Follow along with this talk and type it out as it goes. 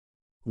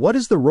What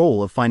is the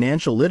role of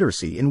financial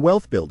literacy in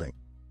wealth building?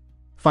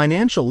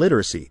 Financial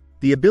literacy,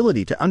 the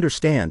ability to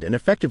understand and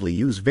effectively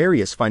use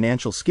various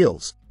financial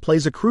skills,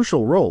 plays a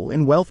crucial role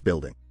in wealth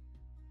building.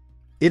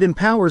 It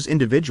empowers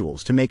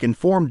individuals to make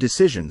informed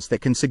decisions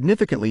that can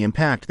significantly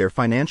impact their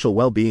financial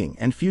well-being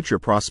and future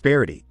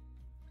prosperity.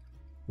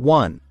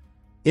 1.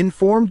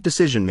 Informed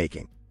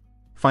decision-making.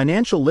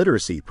 Financial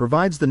literacy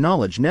provides the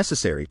knowledge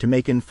necessary to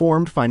make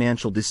informed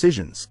financial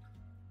decisions.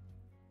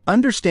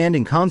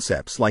 Understanding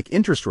concepts like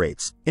interest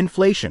rates,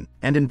 inflation,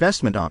 and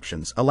investment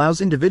options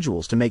allows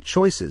individuals to make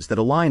choices that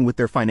align with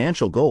their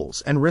financial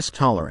goals and risk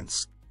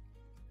tolerance.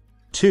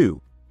 2.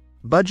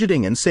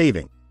 Budgeting and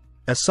saving.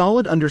 A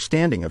solid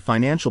understanding of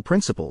financial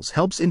principles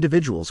helps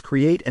individuals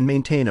create and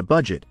maintain a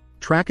budget,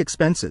 track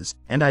expenses,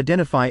 and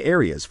identify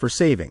areas for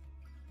saving.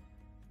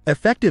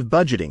 Effective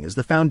budgeting is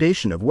the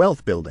foundation of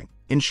wealth building,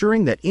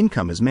 ensuring that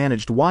income is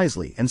managed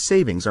wisely and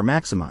savings are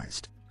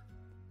maximized.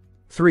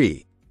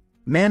 3.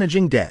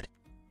 Managing debt.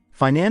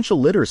 Financial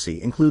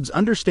literacy includes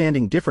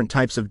understanding different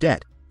types of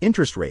debt,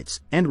 interest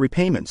rates, and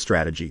repayment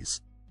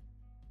strategies.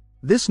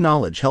 This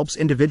knowledge helps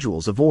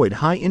individuals avoid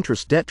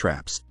high-interest debt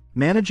traps,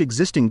 manage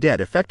existing debt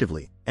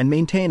effectively, and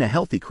maintain a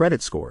healthy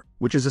credit score,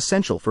 which is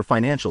essential for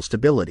financial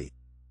stability.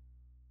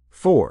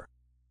 4.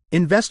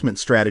 Investment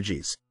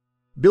strategies.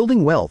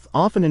 Building wealth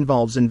often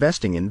involves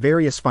investing in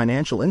various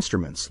financial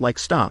instruments like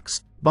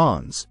stocks,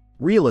 bonds,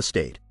 real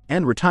estate,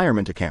 and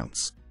retirement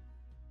accounts.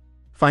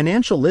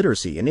 Financial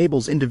literacy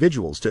enables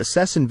individuals to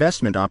assess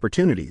investment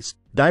opportunities,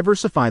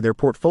 diversify their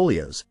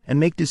portfolios, and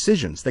make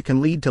decisions that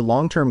can lead to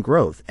long-term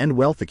growth and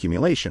wealth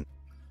accumulation.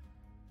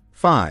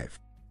 5.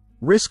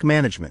 Risk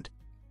management.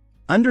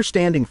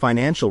 Understanding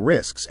financial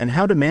risks and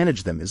how to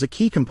manage them is a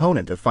key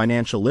component of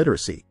financial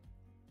literacy.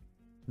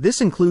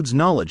 This includes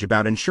knowledge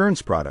about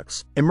insurance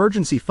products,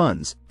 emergency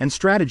funds, and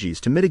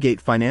strategies to mitigate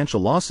financial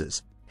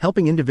losses,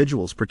 helping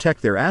individuals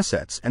protect their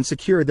assets and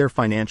secure their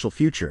financial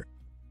future.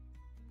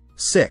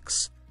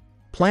 6.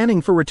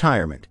 Planning for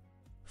retirement.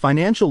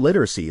 Financial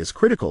literacy is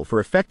critical for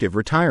effective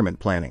retirement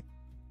planning.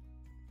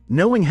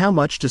 Knowing how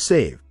much to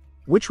save,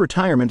 which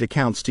retirement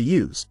accounts to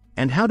use,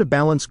 and how to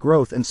balance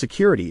growth and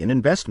security in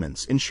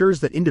investments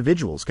ensures that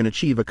individuals can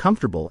achieve a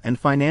comfortable and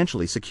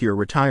financially secure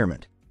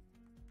retirement.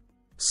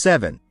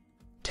 7.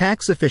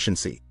 Tax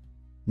efficiency.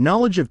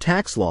 Knowledge of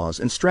tax laws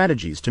and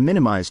strategies to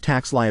minimize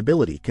tax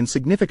liability can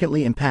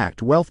significantly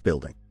impact wealth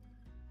building.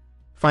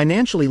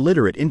 Financially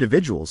literate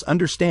individuals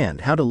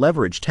understand how to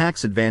leverage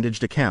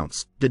tax-advantaged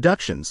accounts,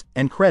 deductions,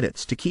 and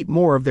credits to keep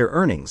more of their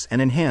earnings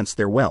and enhance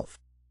their wealth.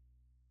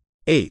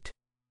 8.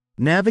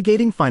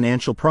 Navigating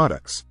financial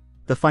products.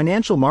 The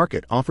financial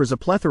market offers a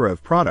plethora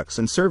of products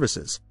and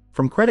services,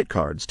 from credit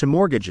cards to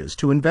mortgages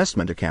to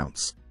investment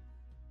accounts.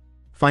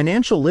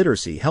 Financial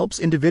literacy helps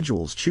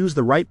individuals choose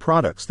the right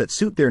products that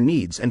suit their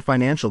needs and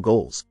financial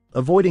goals,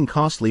 avoiding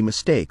costly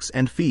mistakes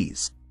and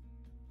fees.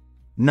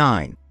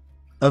 9.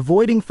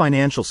 Avoiding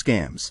financial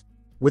scams.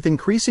 With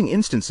increasing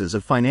instances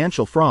of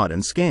financial fraud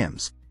and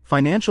scams,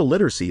 financial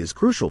literacy is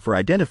crucial for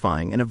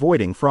identifying and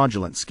avoiding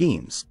fraudulent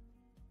schemes.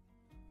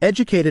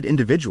 Educated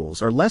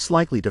individuals are less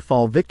likely to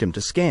fall victim to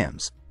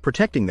scams,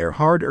 protecting their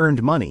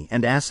hard-earned money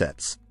and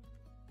assets.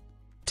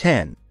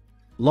 10.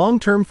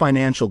 Long-term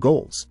financial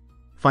goals.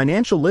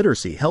 Financial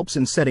literacy helps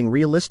in setting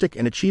realistic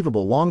and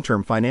achievable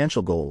long-term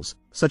financial goals,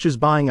 such as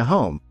buying a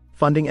home,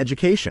 funding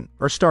education,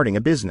 or starting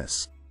a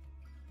business.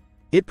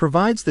 It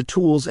provides the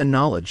tools and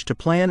knowledge to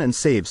plan and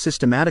save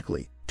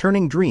systematically,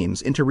 turning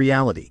dreams into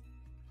reality.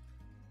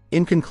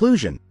 In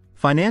conclusion,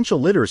 financial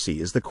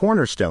literacy is the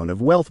cornerstone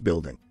of wealth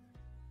building.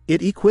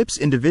 It equips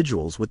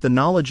individuals with the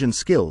knowledge and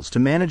skills to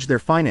manage their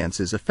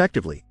finances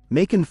effectively,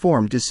 make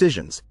informed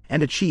decisions,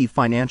 and achieve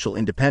financial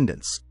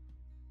independence.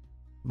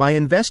 By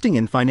investing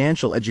in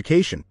financial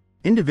education,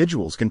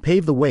 individuals can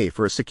pave the way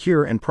for a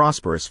secure and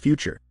prosperous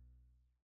future.